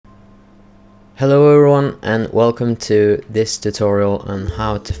Hello everyone and welcome to this tutorial on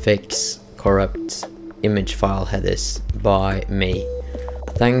how to fix corrupt image file headers by me.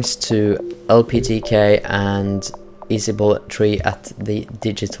 Thanks to LPTK and EasyBullet3 at the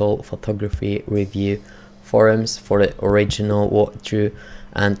Digital Photography Review forums for the original walkthrough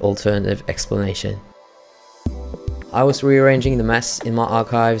and alternative explanation. I was rearranging the mess in my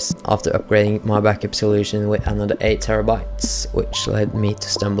archives after upgrading my backup solution with another 8 terabytes, which led me to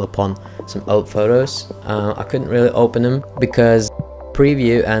stumble upon some old photos. I couldn't really open them because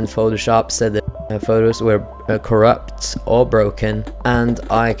Preview and Photoshop said that photos were corrupt or broken, and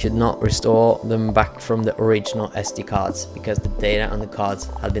I could not restore them back from the original SD cards because the data on the cards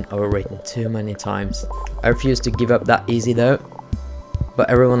had been overwritten too many times. I refused to give up that easy though, but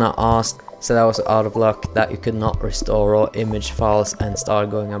everyone I asked said I was out of luck, that you could not restore raw image files, and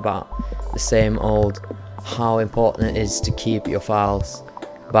started going about the same old how important it is to keep your files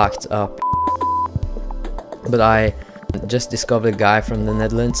backed up. But I just discovered a guy from the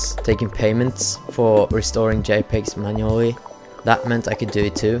Netherlands taking payments for restoring JPEGs manually. That meant I could do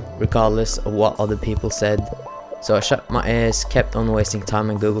it too, regardless of what other people said. So I shut my ears, kept on wasting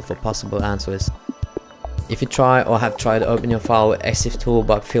time, and Googled for possible answers. If you try or have tried to open your file with EXIF tool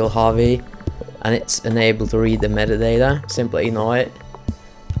by Phil Harvey and it's unable to read the metadata, simply ignore it.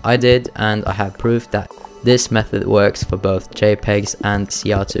 I did, and I have proof that this method works for both JPEGs and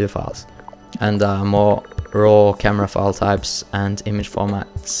CR2 files, and more raw camera file types and image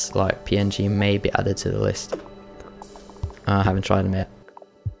formats like PNG may be added to the list. I haven't tried them yet.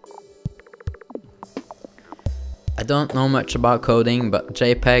 I don't know much about coding, but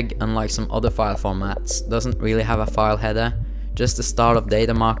JPEG, unlike some other file formats, doesn't really have a file header, just a start of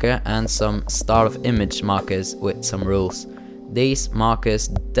data marker and some start of image markers with some rules. These markers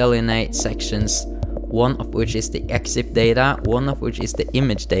delineate sections, one of which is the EXIF data, one of which is the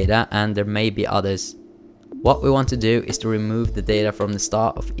image data, and there may be others. What we want to do is to remove the data from the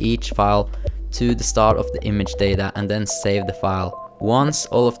start of each file to the start of the image data and then save the file. Once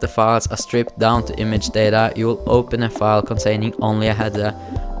all of the files are stripped down to image data, you will open a file containing only a header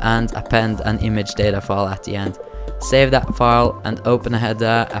and append an image data file at the end. Save that file and open a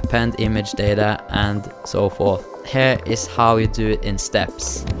header, append image data, and so forth. Here is how you do it in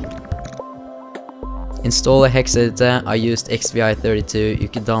steps. Install a hex editor. I used XVI32. You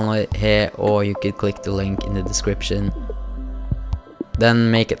can download it here or you could click the link in the description.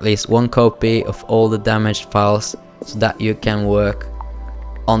 Then make at least one copy of all the damaged files so that you can work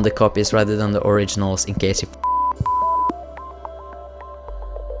on the copies rather than the originals in case you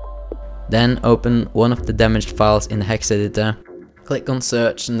Then open one of the damaged files in the hex editor, click on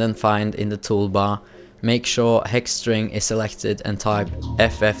search and then find in the toolbar. Make sure hex string is selected and type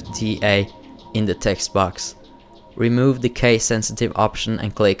FFTA in the text box. Remove the case sensitive option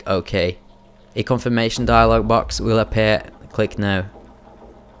and click OK. A confirmation dialog box will appear, click no.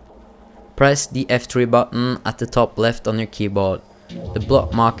 Press the F3 button at the top left on your keyboard. The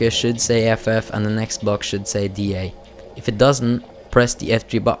block marker should say FF and the next block should say DA. If it doesn't, press the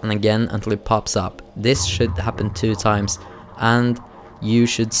F3 button again until it pops up. This should happen 2 times, and you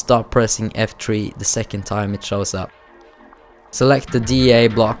should stop pressing F3 the second time it shows up. Select the DA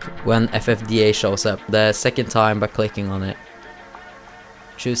block when FFDA shows up the second time by clicking on it.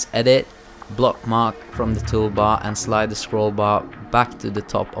 Choose Edit, Block Mark from the toolbar and slide the scroll bar back to the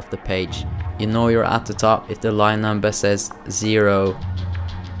top of the page. You know you're at the top if the line number says 0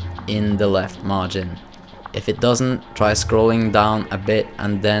 in the left margin. If it doesn't, try scrolling down a bit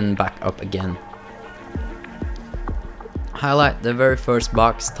and then back up again. Highlight the very first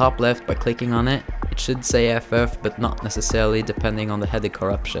box top left by clicking on it. It should say FF, but not necessarily depending on the header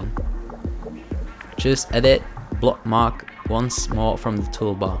corruption. Choose Edit, Block Mark once more from the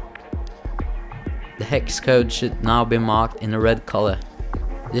toolbar. The hex code should now be marked in a red color.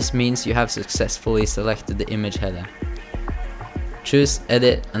 This means you have successfully selected the image header. Choose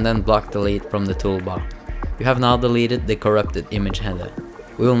Edit and then Block Delete from the toolbar. You have now deleted the corrupted image header.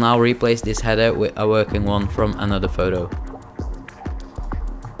 We will now replace this header with a working one from another photo.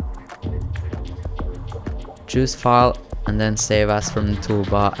 Choose File and then Save As from the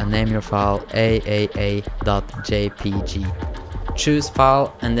toolbar and name your file aaa.jpg. Choose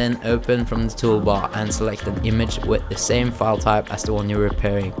File and then Open from the toolbar and select an image with the same file type as the one you're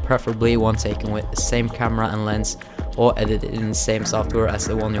repairing, preferably one taken with the same camera and lens or edited in the same software as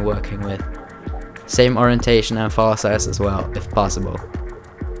the one you're working with. Same orientation and file size as well, if possible.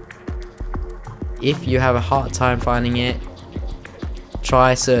 If you have a hard time finding it,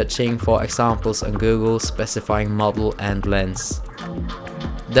 try searching for examples on Google specifying model and lens.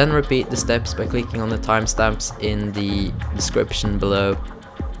 Then repeat the steps by clicking on the timestamps in the description below.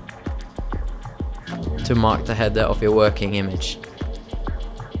 to mark the header of your working image.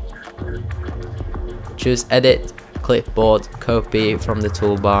 Choose Edit, Clipboard, Copy from the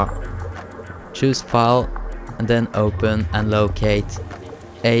toolbar. Choose File and then open and locate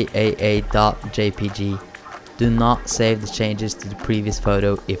AAA.jpg. Do not save the changes to the previous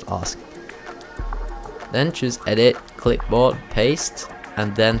photo if asked. Then choose Edit, Clipboard, Paste,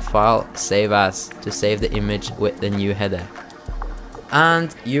 and then File, Save As to save the image with the new header.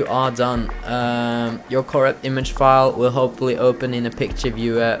 And you are done. Your corrupt image file will hopefully open in a picture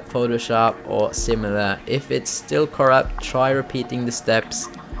viewer, Photoshop or similar. If it's still corrupt, try repeating the steps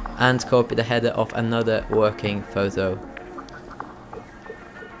and copy the header of another working photo.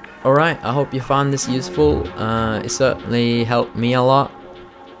 Alright, I hope you found this useful. It certainly helped me a lot.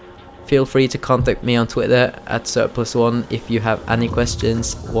 Feel free to contact me on Twitter @surplus1 if you have any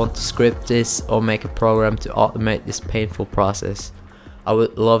questions, want to script this or make a program to automate this painful process. I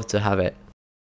would love to have it.